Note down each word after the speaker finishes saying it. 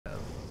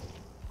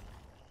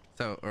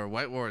So, or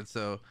white ward.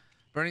 So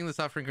burning this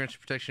offering grants you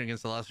protection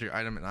against the loss of your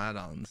item and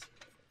add-ons.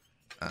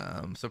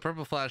 So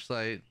purple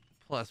flashlight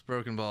plus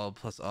broken bulb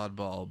plus odd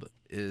bulb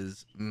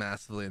is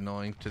massively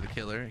annoying to the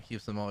killer. It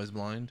keeps them always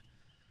blind.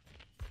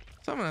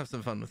 So I'm gonna have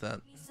some fun with that.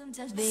 Stick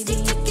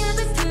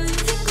together through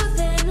thick or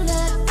thin,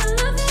 let the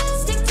love it.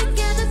 Stick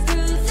together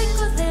through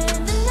thick or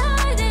thin, the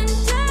night and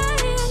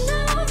day, and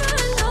over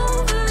and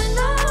over and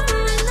over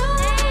and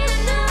over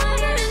and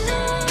over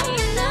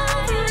and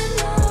over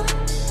and over.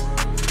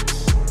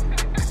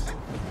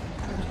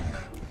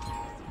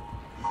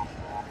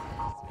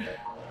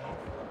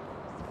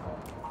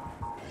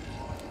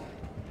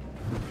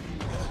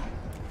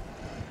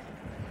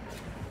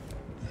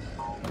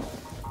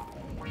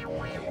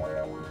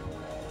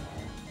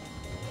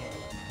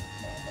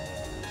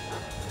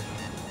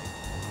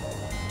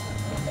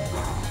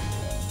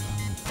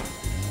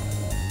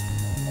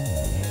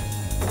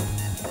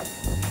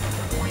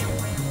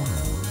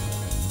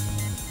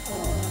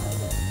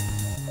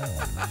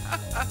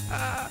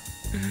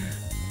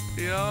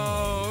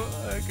 Yo,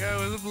 that guy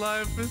was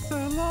blind for so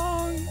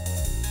long.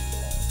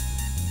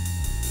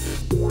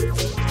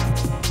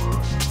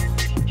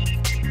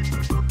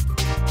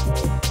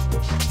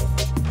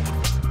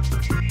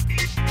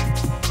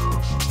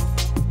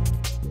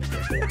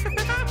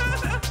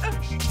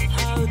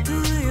 How do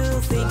you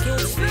think it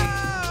feels? No,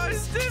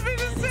 Stephen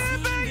is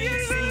sandbag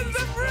in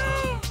the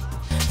room.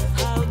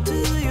 How do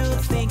you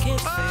think it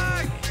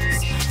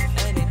feels?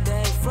 Any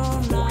day from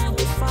 9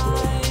 to 5.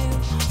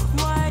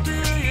 Why do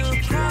you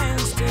cry and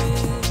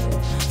steal?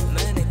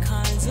 Many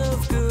kinds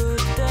of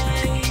good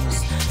days.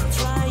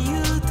 Try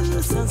you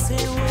do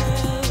something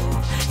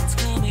well. It's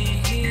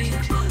coming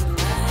here.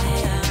 I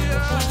am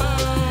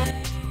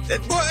the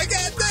That boy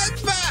got that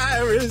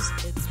virus.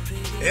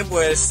 That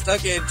boy is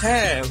stuck in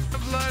time.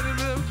 I'm blinding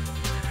him.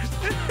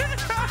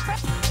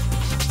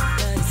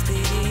 Let's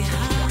be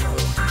how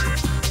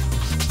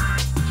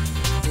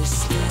this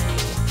day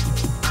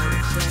I'm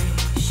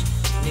fresh,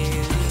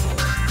 nearly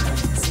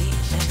see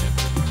them.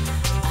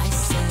 I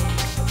say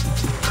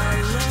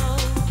hello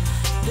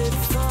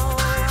before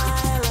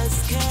I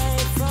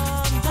escape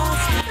from the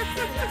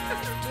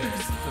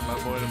My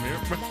boy, the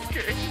mirror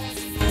breaker.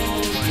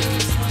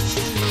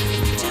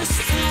 just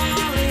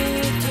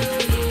sorry to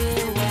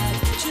hear what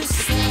you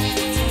say.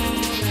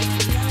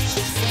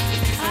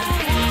 I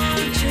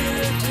want you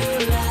to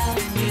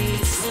love me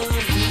so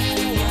who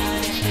I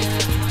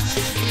am.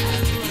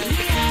 And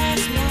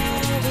there's no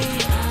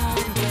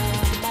beyond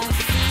my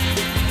feet.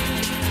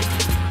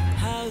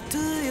 How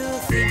do you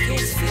think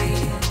it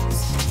feels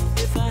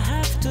if I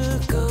have to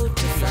go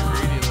too far?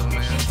 Greedy little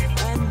man.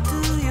 And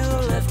do you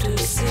love to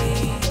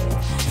see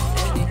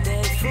any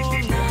day from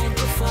 9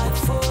 to 5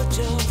 for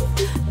Joe?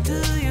 Do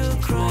you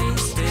cry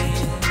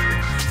still?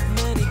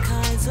 Many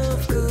kinds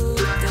of good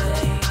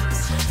days.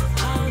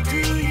 How do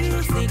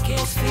you think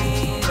it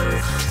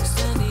feels?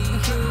 Standing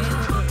here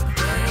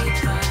day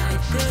by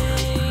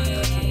day.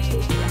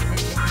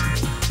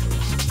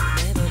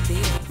 Never be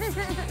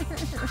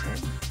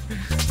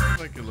I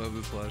fucking love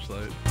this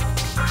flashlight.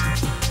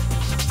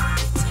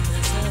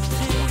 as a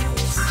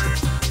place.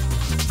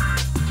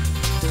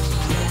 Don't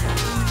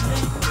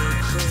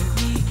let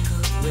me go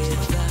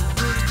without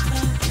your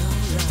love.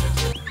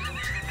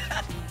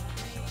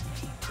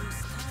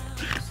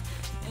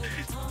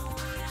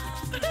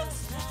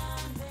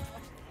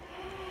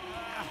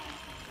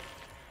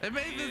 It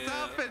made this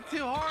outfit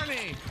too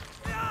horny.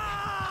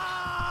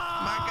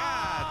 My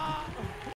God.